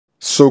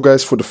So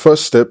guys, for the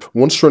first step,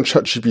 once you're on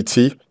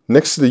ChatGPT,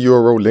 next to the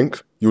URL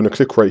link, you want to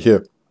click right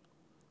here.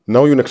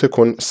 Now you want to click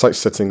on Site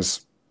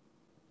Settings.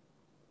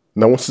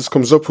 Now once this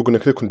comes up, we're going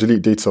to click on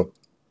Delete Data.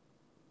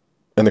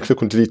 And then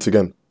click on Delete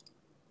again.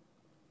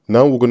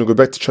 Now we're going to go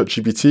back to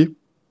ChatGPT.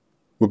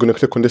 We're going to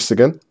click on this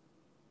again.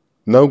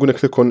 Now we're going to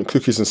click on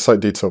Cookies and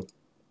Site Data.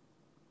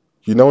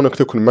 You now want to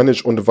click on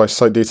Manage On-Device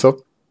Site Data.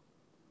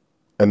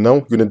 And now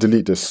you're going to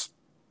delete this.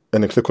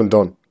 And then click on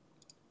Done.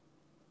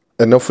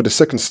 And now for the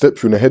second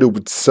step, you want to head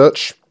over to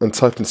Search and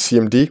type in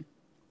CMD.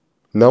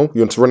 Now you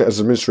want to run it as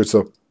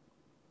administrator.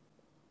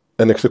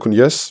 And then click on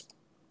Yes.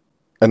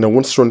 And then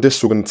once you're on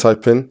this, we're going to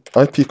type in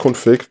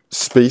ipconfig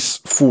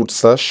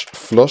 /flush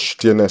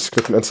DNS.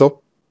 Click on Enter.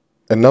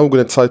 And now we're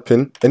going to type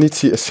in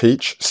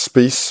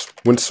netsh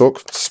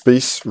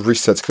windsock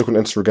reset. Click on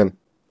Enter again.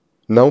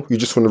 Now you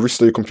just want to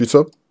restart your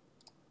computer,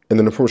 and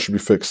then the problem should be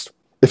fixed.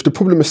 If the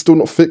problem is still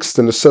not fixed,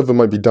 then the server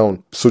might be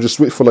down. So just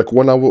wait for like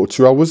 1 hour or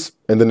 2 hours,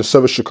 and then the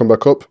server should come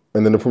back up,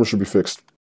 and then the problem should be fixed.